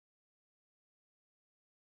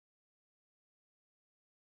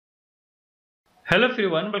Hello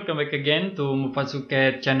everyone, welcome back again to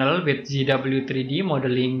Mufasuke channel with ZW3D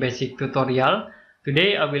modeling basic tutorial.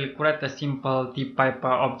 Today I will create a simple T-pipe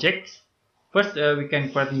object. First we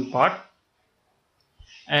can create new part,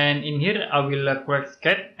 and in here I will create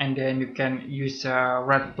sketch, and then you can use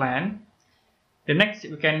red plan. The next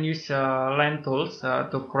we can use line tools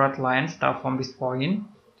to create line start from this point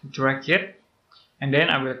to drag it, and then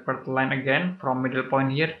I will create line again from middle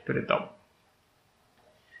point here to the top.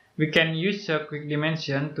 We can use a quick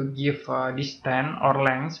dimension to give distance or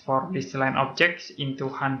length for this line objects into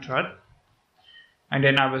 100, and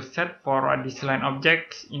then I will set for this line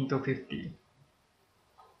objects into 50.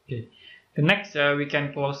 Okay. The next we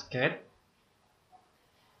can close sketch,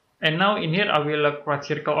 and now in here I will create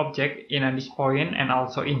circle object in this point, and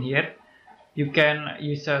also in here you can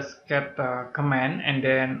use a sketch command, and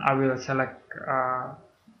then I will select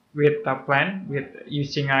with the plan with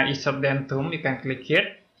using insert then zoom. You can click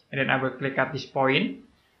here, and then I will click at this point.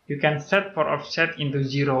 You can set for offset into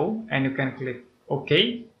 0, and you can click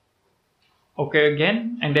OK. OK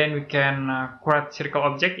again, and then we can create circle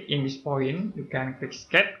object in this point. You can click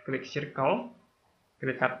sketch, click circle,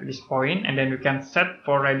 click at this point, and then you can set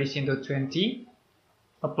for radius into 20,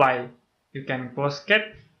 apply. You can close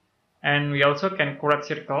sketch, and we also can create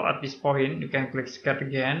circle at this point. You can click sketch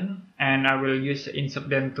again, and I will use insert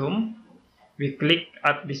then zoom. We click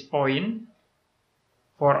at this point.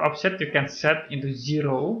 For offset you can set into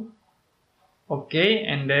 0. OK,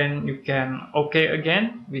 and then you can OK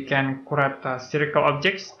again. We can create a circle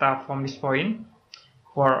object start from this point.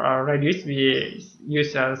 For radius we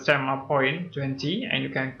use a same point 20, and you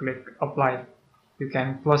can click apply. You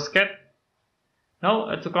can close sketch.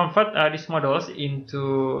 Now to convert these models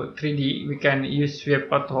into 3D, we can use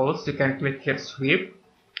sweep tools. You can click here sweep,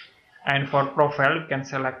 and for profile you can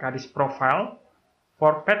select this profile.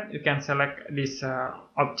 For path you can select these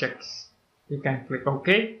objects. You can click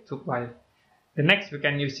OK to apply. The next we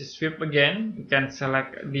can use the sweep again. You can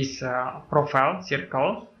select this profile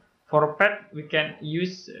circle. For path we can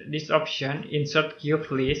use this option insert cube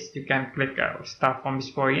list. You can click start from this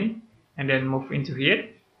point and then move into here.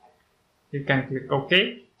 You can click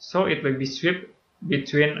OK. So it will be swept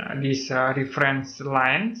between these reference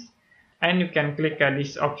lines. And you can click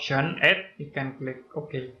this option add. You can click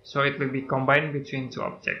OK. So it will be combined between two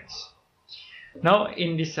objects. Now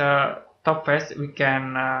in this top face we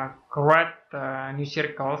can create new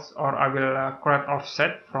circles, or I will create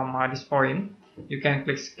offset from this point. You can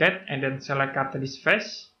click sketch and then select at this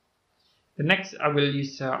face. The next I will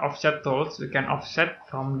use offset tools. We can offset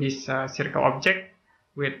from this circle object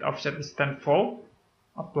with offset distance 4.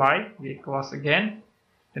 Apply. We close again.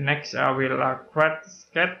 The next I will create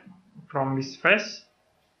sketch from this face,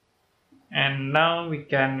 and now we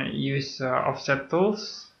can use offset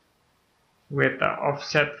tools with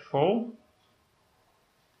offset 4.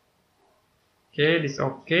 Okay, this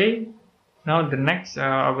OK. Now the next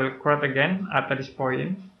I will create again at this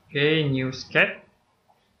point. Okay, new sketch,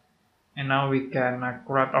 and now we can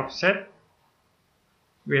create offset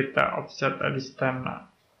with offset distance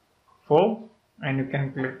 4, and you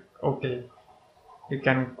can click OK. You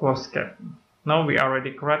can close sketch. Now we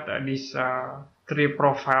already create this 3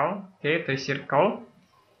 profile, okay, 3 circle,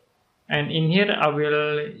 and in here I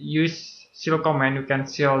will use seal command. You can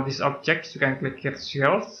seal these objects. You can click here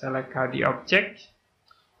seal, select the object,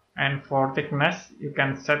 and for thickness you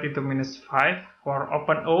can set it to -5. For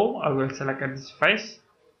open O I will select this face.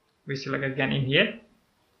 We select again in here,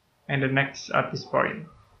 and the next at this point.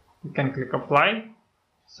 You can click apply.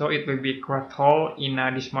 So it will be create hole in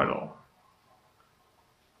this model.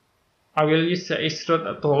 I will use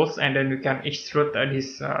extrude tools, and then we can extrude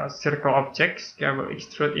these circle objects. Okay, I will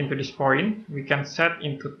extrude into this point. We can set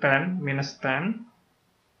into 10, -10.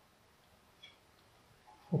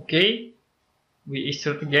 Okay, we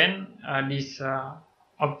extrude again these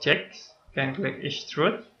objects. You can click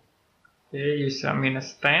extrude. Okay, use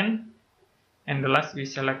 -10, and the last we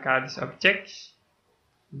select these objects.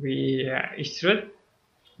 We extrude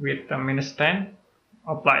with -10.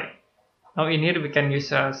 Apply. Now in here we can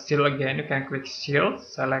use seal again. You can click seal,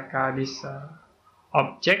 select these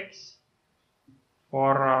objects.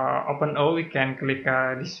 For open O we can click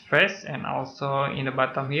this face, and also in the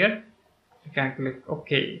bottom here you can click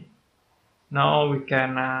OK. Now we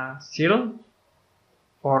can seal.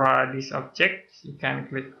 For this object you can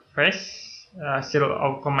click face, seal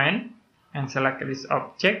of command, and select this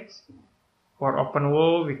object. For open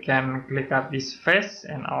O we can click at this face,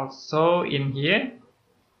 and also in here,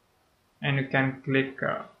 and you can click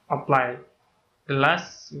apply. The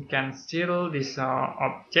last we can seal this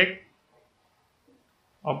object.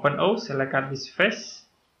 Open O, select at this face,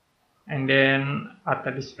 and then at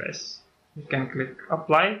this face. You can click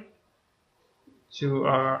apply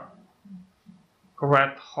to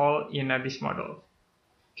create hole in this model.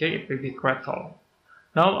 Okay, it will be create hole.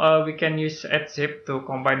 Now we can use add shape to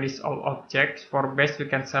combine these all objects. For base we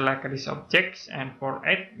can select these objects, and for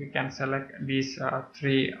add we can select these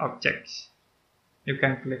 3 objects. You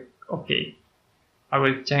can click OK. I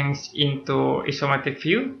will change into isometric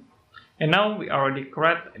view, and now we already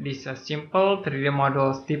create this simple 3D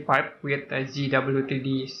model T-pipe with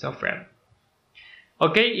ZW3D software.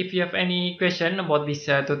 Okay, if you have any question about this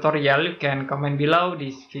tutorial, you can comment below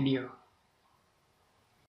this video.